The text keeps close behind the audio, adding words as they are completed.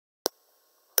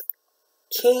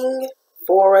King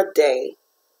for a day.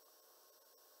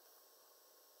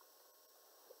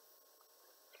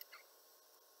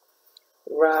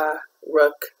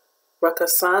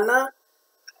 Rukhsana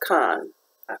Khan.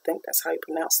 I think that's how you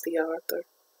pronounce the author.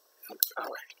 All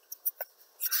right.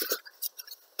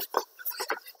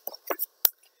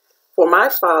 For my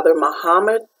father,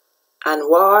 Muhammad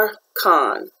Anwar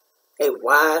Khan, a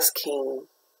wise king,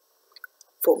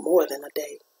 for more than a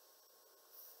day.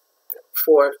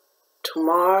 For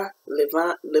Tamar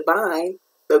Levine,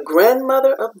 the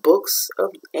grandmother of books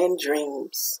and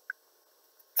dreams.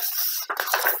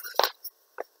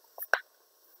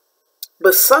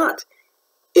 Basant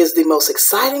is the most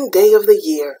exciting day of the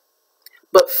year,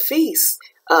 but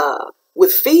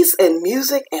with feasts and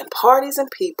music and parties and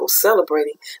people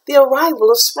celebrating the arrival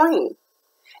of spring.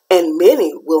 And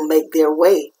many will make their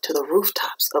way to the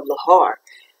rooftops of Lahore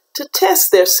to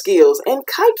test their skills in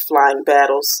kite flying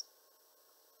battles.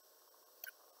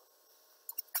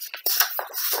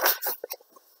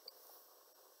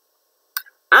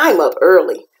 I'm up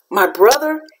early. My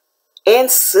brother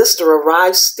and sister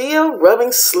arrive still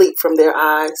rubbing sleep from their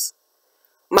eyes.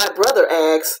 My brother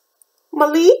asks,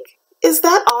 "Malik, is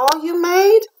that all you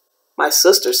made?" My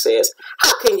sister says,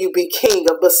 "How can you be king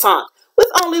of Basant with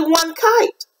only one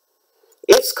kite?"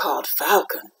 "It's called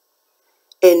falcon.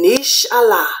 And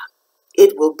inshallah,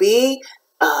 it will be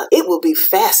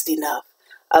fast enough."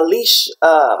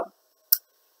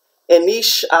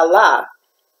 Inshallah,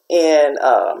 in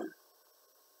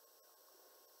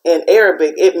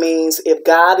Arabic, it means if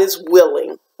God is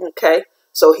willing. Okay,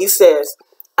 so he says,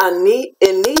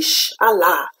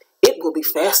 inshallah, it will be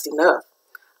fast enough.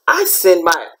 I send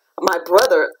my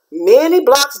brother many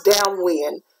blocks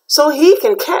downwind so he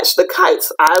can catch the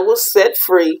kites I will set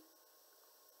free.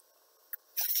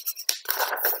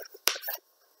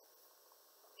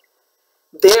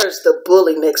 There's the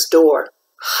bully next door.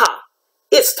 Ha!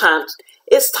 It's time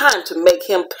to make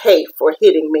him pay for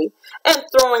hitting me and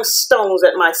throwing stones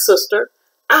at my sister.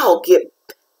 I'll get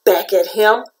back at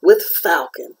him with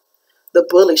falcon. The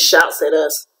bully shouts at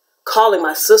us, calling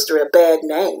my sister a bad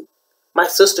name. My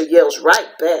sister yells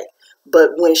right back,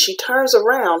 but when she turns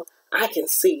around, I can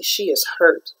see she is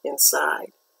hurt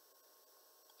inside.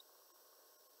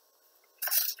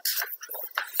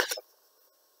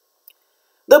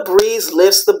 The breeze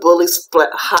lifts the bully's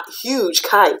huge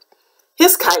kite.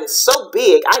 His kite is so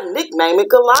big, I nickname it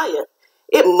Goliath.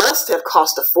 It must have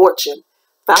cost a fortune.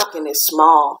 Falcon is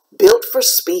small, built for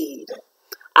speed.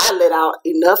 I let out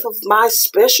enough of my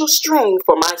special string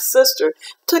for my sister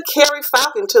to carry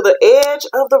Falcon to the edge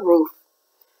of the roof.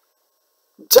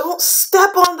 "Don't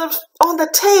step on the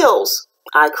tails,"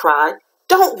 I cried.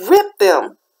 "Don't rip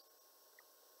them."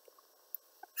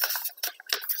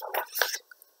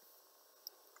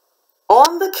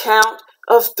 On the count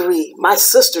of 3, my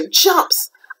sister jumps.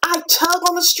 I tug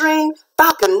on the string.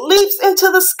 Falcon leaps into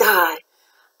the sky.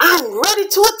 I'm ready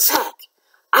to attack.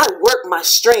 I work my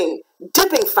string,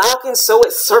 dipping Falcon so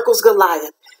it circles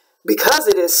Goliath. Because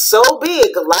it is so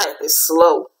big, Goliath is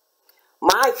slow.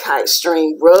 My kite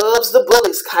string rubs the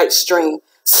bully's kite string.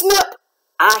 Snip!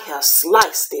 I have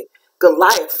sliced it.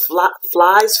 Goliath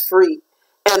flies free,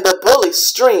 and the bully's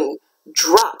string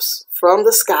drops from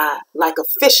the sky like a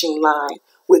fishing line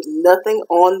with nothing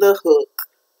on the hook.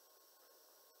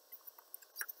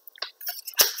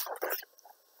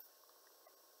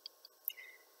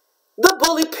 The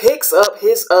bully picks up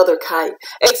his other kite,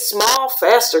 a small,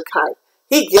 faster kite.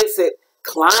 He gets it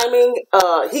climbing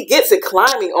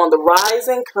on the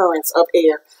rising currents of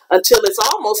air until it's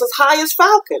almost as high as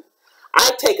Falcon.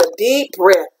 I take a deep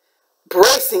breath,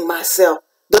 bracing myself.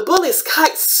 The bully's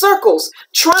kite circles,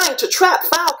 trying to trap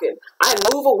Falcon. I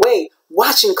move away,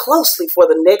 watching closely for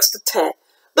the next attack.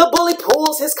 The bully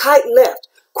pulls his kite left.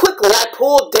 Quickly, I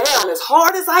pull down as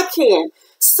hard as I can,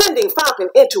 sending Falcon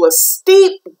into a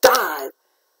steep dive.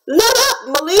 "Let up,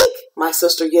 Malik," my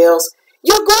sister yells.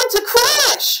 "You're going to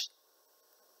crash."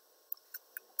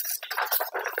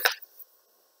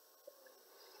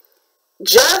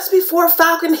 Just before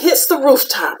Falcon hits the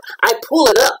rooftop, I pull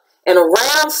it up and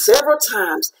around several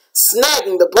times,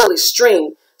 snagging the bully's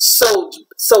string so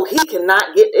he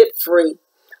cannot get it free.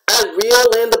 I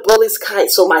reel in the bully's kite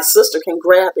so my sister can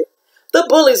grab it. The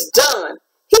bully's done.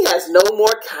 He has no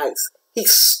more kites. He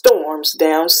storms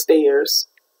downstairs.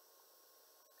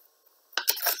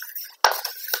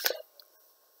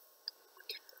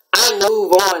 I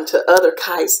move on to other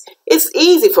kites. It's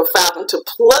easy for Falcon to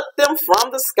pluck them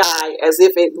from the sky as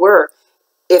if it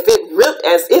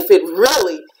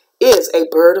really is a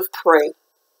bird of prey.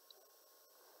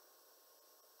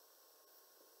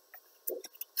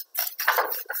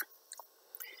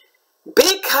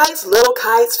 Big kites, little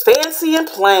kites, fancy and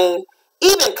plain,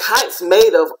 even kites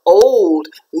made of old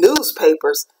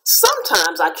newspapers.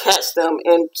 Sometimes I catch them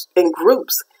in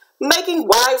groups, making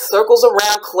wide circles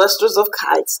around clusters of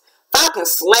kites. Falcon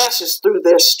slashes through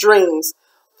their strings.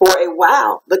 For a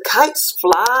while, the kites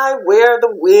fly where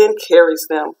the wind carries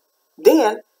them.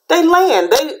 Then they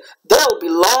land. They'll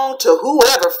belong to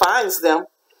whoever finds them.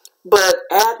 But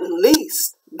at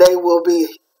least they will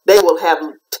have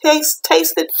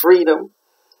tasted freedom.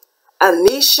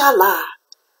 Anishallah,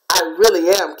 I really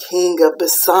am king of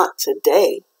Basant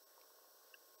today.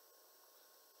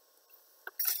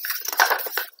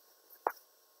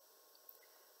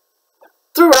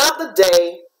 Throughout the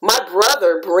day, my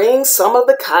brother brings some of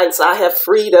the kites I have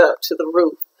freed up to the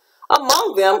roof.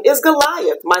 Among them is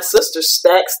Goliath. My sister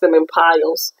stacks them in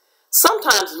piles.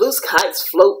 Sometimes loose kites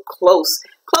float close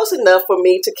enough for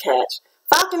me to catch.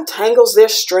 Falcon tangles their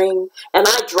string, and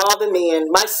I draw them in.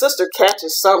 My sister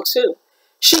catches some too.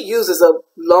 She uses a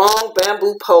long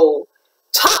bamboo pole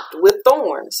topped with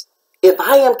thorns. If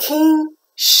I am king,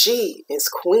 she is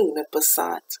queen of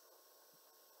Basant.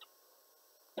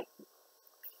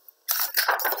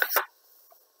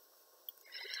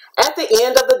 At the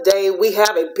end of the day, we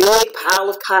have a big pile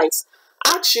of kites.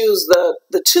 I choose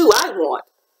the two I want.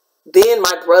 Then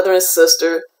my brother and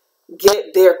sister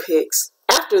get their picks.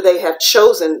 After they have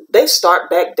chosen, they start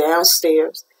back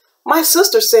downstairs. My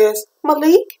sister says,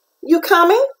 Malik, you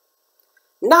coming?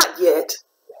 Not yet.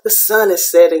 The sun is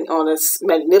setting on a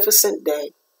magnificent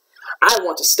day. I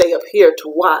want to stay up here to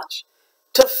watch,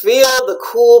 to feel the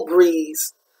cool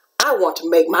breeze. I want to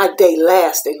make my day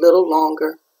last a little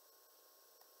longer.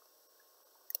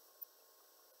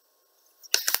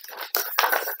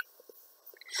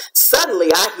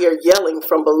 Suddenly, I hear yelling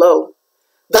from below.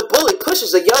 The bully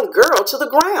pushes a young girl to the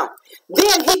ground.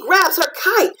 Then he grabs her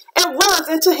kite and runs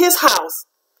into his house.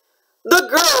 The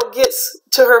girl gets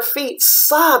to her feet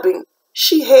sobbing.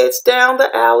 She heads down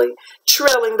the alley,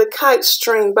 trailing the kite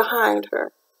string behind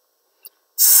her.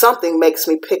 Something makes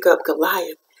me pick up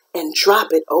Goliath and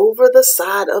drop it over the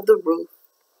side of the roof.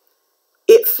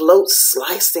 It floats,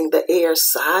 slicing the air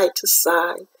side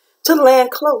to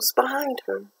land close behind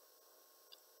her.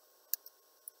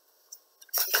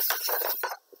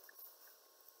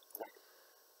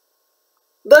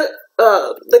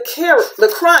 The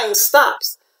crying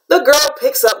stops. The girl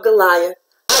picks up Goliath.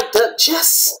 I duck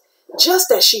just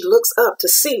as she looks up to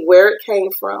see where it came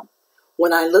from.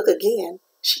 When I look again,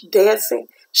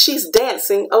 she's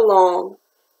dancing along.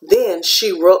 Then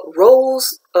she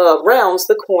rounds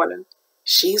the corner.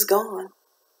 She's gone.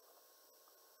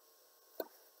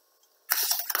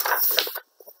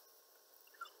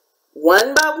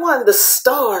 One by one, the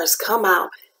stars come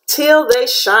out till they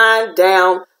shine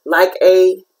down like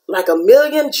a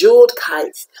million jeweled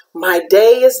kites. My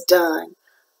day is done.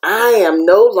 I am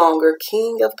no longer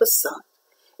king of Basant.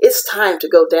 It's time to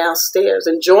go downstairs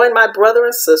and join my brother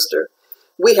and sister.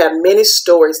 We have many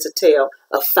stories to tell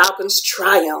of Falcon's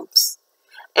triumphs.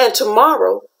 And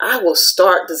tomorrow I will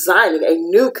start designing a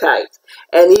new kite,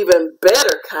 an even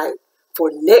better kite for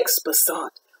next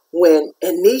Basant, when,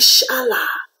 inshallah,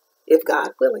 if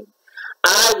God willing,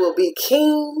 I will be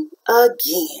king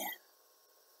again.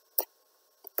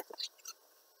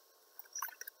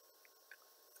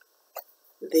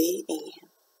 The end.